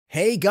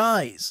Hey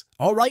guys,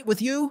 all right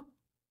with you?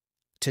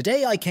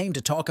 Today I came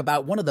to talk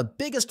about one of the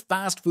biggest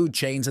fast food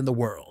chains in the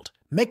world,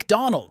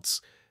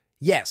 McDonald's.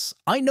 Yes,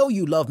 I know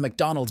you love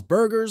McDonald's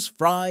burgers,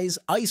 fries,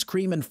 ice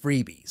cream, and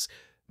freebies.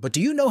 But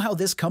do you know how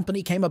this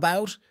company came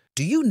about?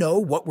 Do you know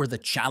what were the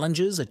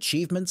challenges,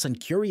 achievements, and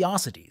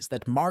curiosities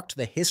that marked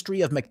the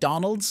history of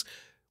McDonald's?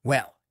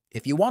 Well,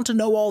 if you want to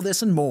know all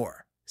this and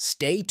more,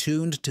 stay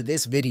tuned to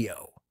this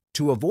video.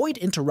 To avoid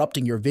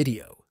interrupting your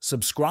video,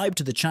 subscribe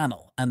to the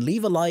channel and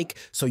leave a like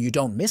so you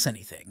don't miss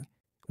anything.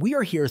 We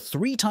are here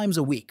 3 times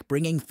a week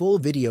bringing full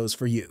videos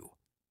for you.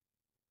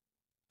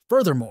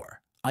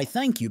 Furthermore, I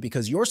thank you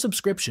because your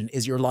subscription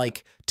is your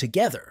like.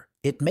 Together,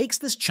 it makes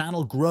this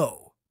channel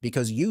grow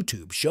because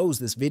YouTube shows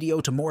this video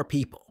to more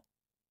people.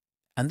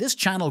 And this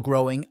channel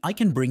growing, I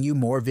can bring you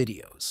more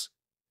videos.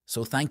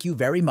 So thank you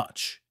very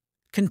much.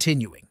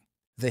 Continuing.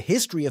 The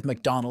history of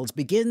McDonald's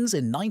begins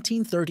in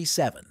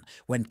 1937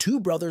 when 2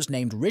 brothers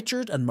named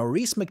Richard and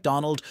Maurice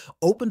McDonald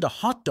opened a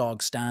hot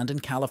dog stand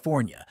in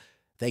California.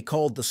 They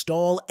called the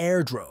stall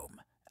Airdrome,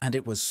 and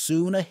it was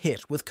soon a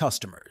hit with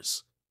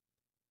customers.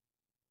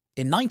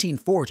 In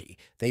 1940,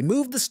 they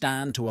moved the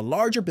stand to a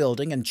larger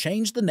building and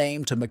changed the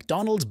name to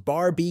McDonald's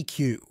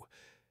BBQ.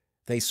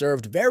 They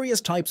served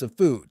various types of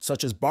food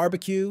such as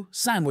barbecue,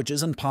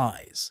 sandwiches, and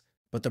pies.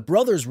 But the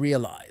brothers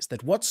realized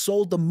that what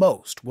sold the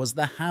most was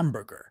the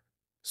hamburger.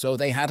 So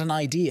they had an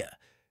idea: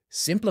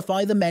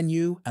 simplify the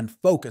menu and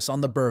focus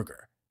on the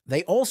burger.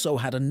 They also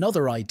had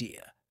another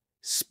idea: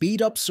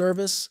 speed up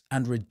service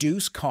and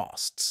reduce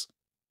costs.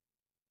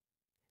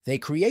 They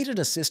created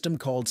a system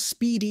called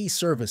Speedy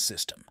Service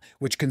System,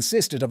 which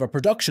consisted of a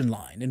production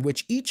line in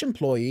which each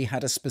employee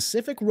had a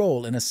specific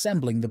role in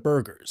assembling the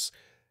burgers.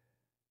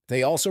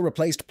 They also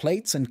replaced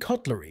plates and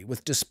cutlery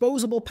with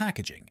disposable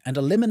packaging and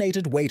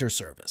eliminated waiter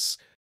service.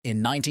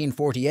 In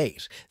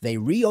 1948, they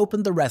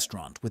reopened the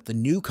restaurant with the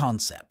new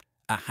concept.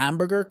 A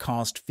hamburger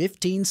cost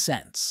 15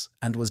 cents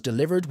and was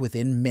delivered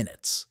within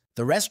minutes.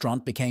 The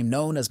restaurant became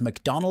known as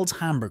McDonald's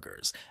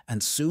Hamburgers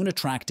and soon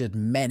attracted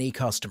many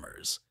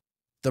customers.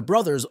 The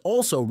brothers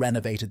also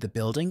renovated the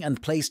building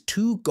and placed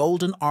 2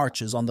 golden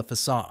arches on the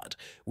facade,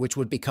 which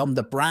would become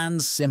the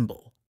brand's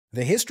symbol.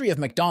 The history of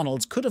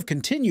McDonald's could have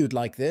continued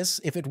like this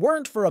if it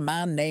weren't for a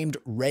man named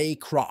Ray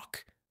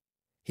Kroc.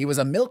 He was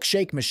a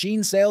milkshake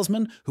machine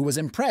salesman who was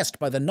impressed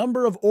by the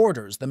number of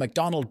orders the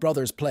McDonald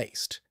brothers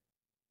placed.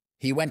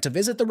 He went to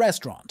visit the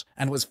restaurant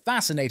and was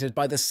fascinated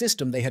by the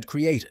system they had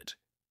created.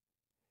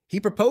 He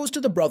proposed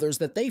to the brothers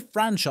that they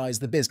franchise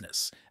the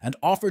business and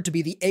offered to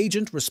be the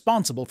agent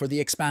responsible for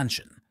the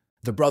expansion.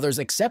 The brothers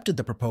accepted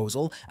the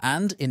proposal,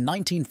 and in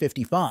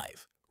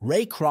 1955,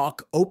 Ray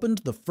Kroc opened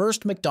the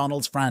first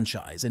McDonald's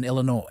franchise in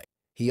Illinois.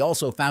 He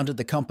also founded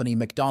the company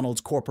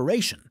McDonald's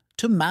Corporation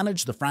to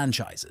manage the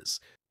franchises.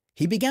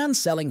 He began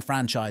selling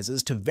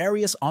franchises to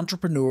various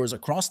entrepreneurs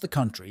across the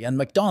country, and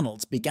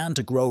McDonald's began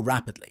to grow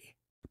rapidly.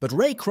 But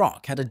Ray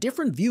Kroc had a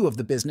different view of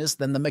the business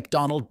than the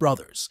McDonald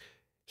brothers.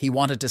 He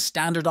wanted to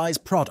standardize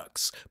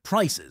products,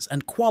 prices,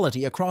 and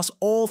quality across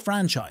all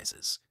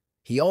franchises.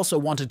 He also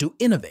wanted to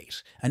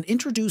innovate and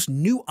introduce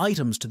new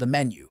items to the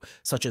menu,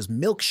 such as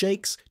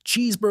milkshakes,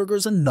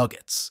 cheeseburgers, and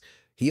nuggets.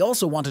 He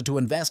also wanted to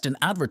invest in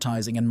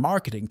advertising and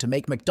marketing to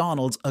make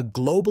McDonald's a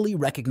globally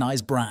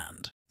recognized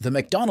brand. The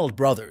McDonald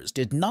brothers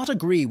did not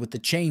agree with the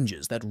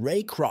changes that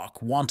Ray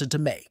Kroc wanted to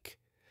make.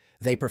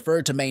 They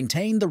preferred to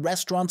maintain the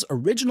restaurant's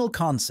original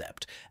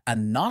concept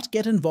and not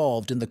get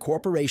involved in the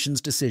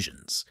corporation's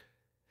decisions.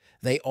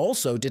 They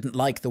also didn't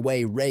like the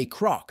way Ray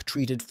Kroc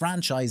treated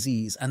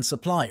franchisees and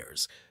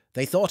suppliers.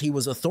 They thought he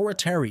was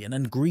authoritarian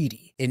and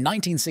greedy. In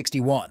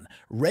 1961,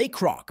 Ray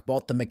Kroc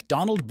bought the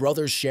McDonald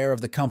brothers' share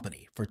of the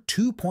company for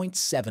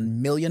 $2.7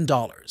 million.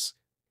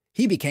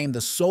 He became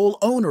the sole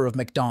owner of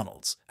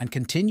McDonald's and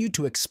continued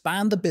to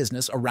expand the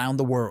business around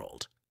the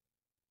world.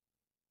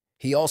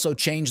 He also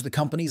changed the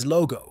company's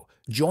logo,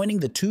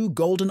 joining the 2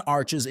 golden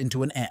arches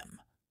into an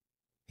M.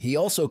 He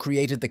also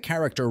created the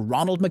character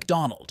Ronald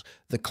McDonald,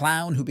 the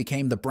clown who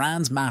became the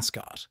brand's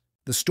mascot.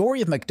 The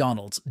story of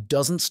McDonald's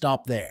doesn't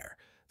stop there.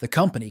 The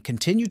company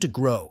continued to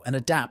grow and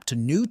adapt to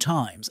new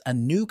times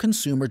and new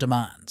consumer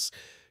demands.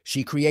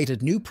 She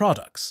created new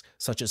products,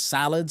 such as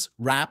salads,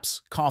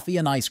 wraps, coffee,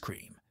 and ice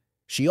cream.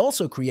 She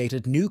also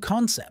created new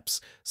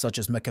concepts, such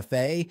as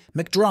McCafe,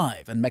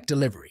 McDrive, and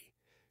McDelivery.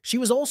 She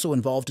was also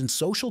involved in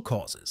social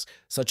causes,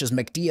 such as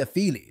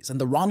McDiafili's and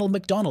the Ronald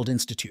McDonald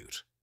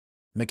Institute.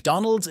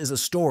 McDonald's is a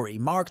story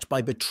marked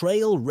by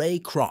betrayal. Ray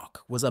Kroc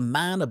was a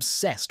man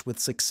obsessed with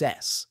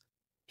success.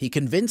 He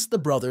convinced the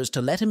brothers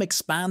to let him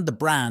expand the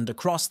brand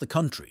across the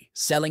country,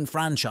 selling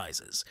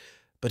franchises.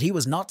 But he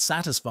was not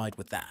satisfied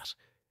with that.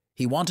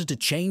 He wanted to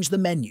change the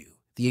menu,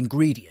 the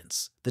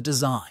ingredients, the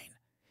design.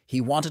 He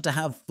wanted to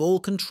have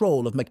full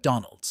control of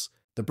McDonald's.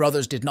 The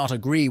brothers did not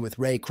agree with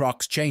Ray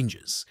Kroc's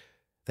changes.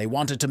 They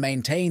wanted to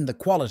maintain the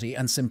quality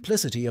and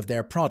simplicity of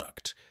their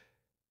product.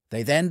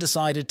 They then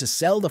decided to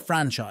sell the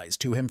franchise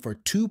to him for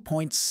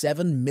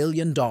 $2.7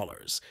 million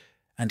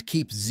and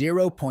keep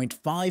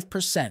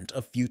 0.5%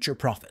 of future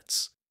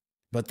profits.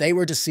 But they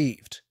were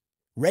deceived.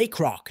 Ray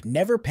Kroc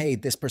never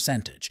paid this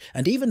percentage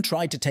and even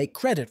tried to take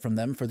credit from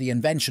them for the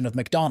invention of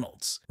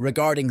McDonald's,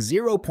 regarding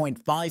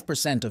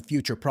 0.5% of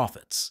future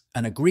profits,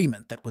 an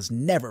agreement that was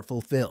never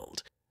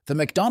fulfilled. The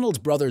McDonald's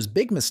brothers'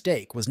 big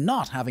mistake was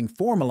not having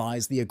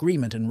formalized the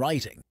agreement in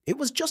writing. It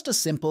was just a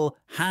simple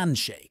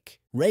handshake.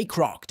 Ray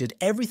Kroc did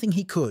everything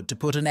he could to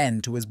put an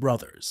end to his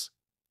brothers.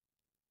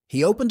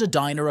 He opened a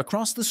diner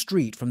across the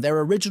street from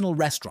their original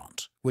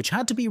restaurant, which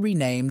had to be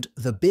renamed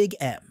the Big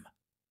M.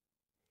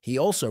 He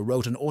also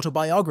wrote an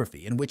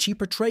autobiography in which he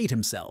portrayed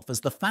himself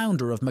as the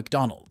founder of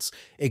McDonald's,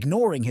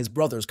 ignoring his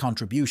brothers'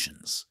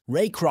 contributions.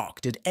 Ray Kroc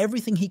did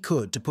everything he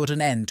could to put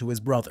an end to his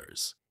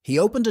brothers. He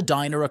opened a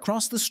diner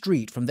across the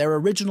street from their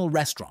original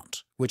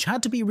restaurant, which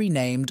had to be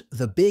renamed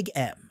the Big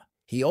M.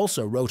 He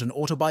also wrote an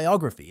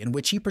autobiography in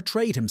which he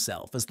portrayed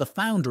himself as the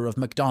founder of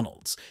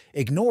McDonald's,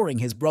 ignoring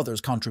his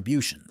brothers'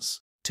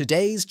 contributions.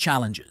 Today's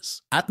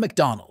challenges. At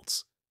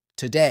McDonald's.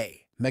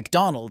 Today,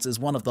 McDonald's is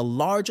one of the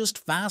largest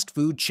fast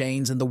food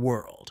chains in the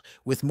world,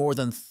 with more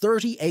than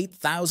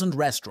 38,000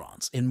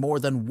 restaurants in more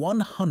than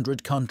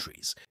 100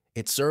 countries.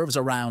 It serves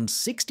around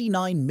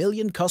 69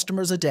 million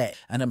customers a day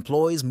and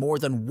employs more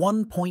than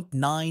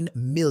 1.9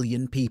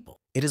 million people.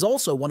 It is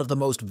also one of the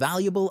most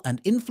valuable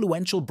and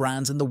influential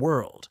brands in the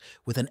world,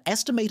 with an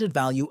estimated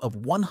value of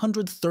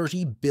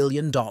 $130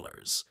 billion.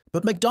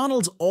 But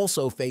McDonald's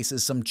also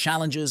faces some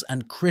challenges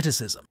and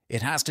criticism.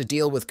 It has to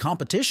deal with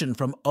competition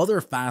from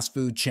other fast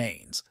food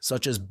chains,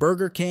 such as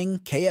Burger King,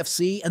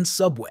 KFC, and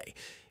Subway.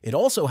 It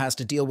also has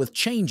to deal with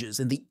changes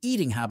in the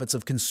eating habits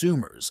of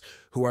consumers,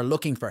 who are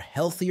looking for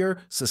healthier,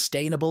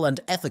 sustainable,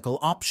 and ethical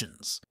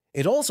options.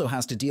 It also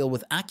has to deal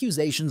with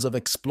accusations of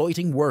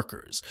exploiting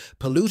workers,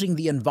 polluting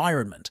the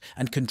environment,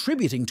 and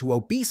contributing to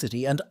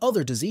obesity and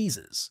other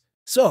diseases.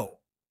 So,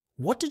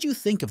 what did you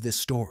think of this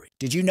story?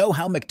 Did you know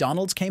how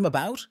McDonald's came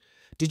about?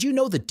 Did you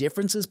know the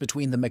differences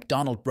between the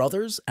McDonald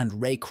brothers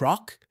and Ray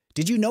Kroc?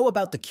 Did you know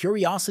about the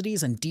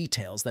curiosities and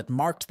details that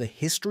marked the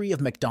history of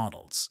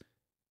McDonald's?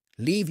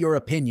 Leave your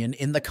opinion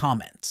in the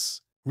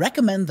comments.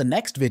 Recommend the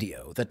next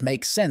video that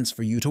makes sense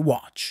for you to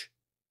watch.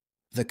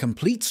 The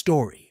complete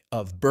story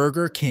of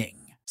Burger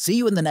King. See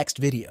you in the next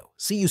video.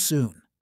 See you soon.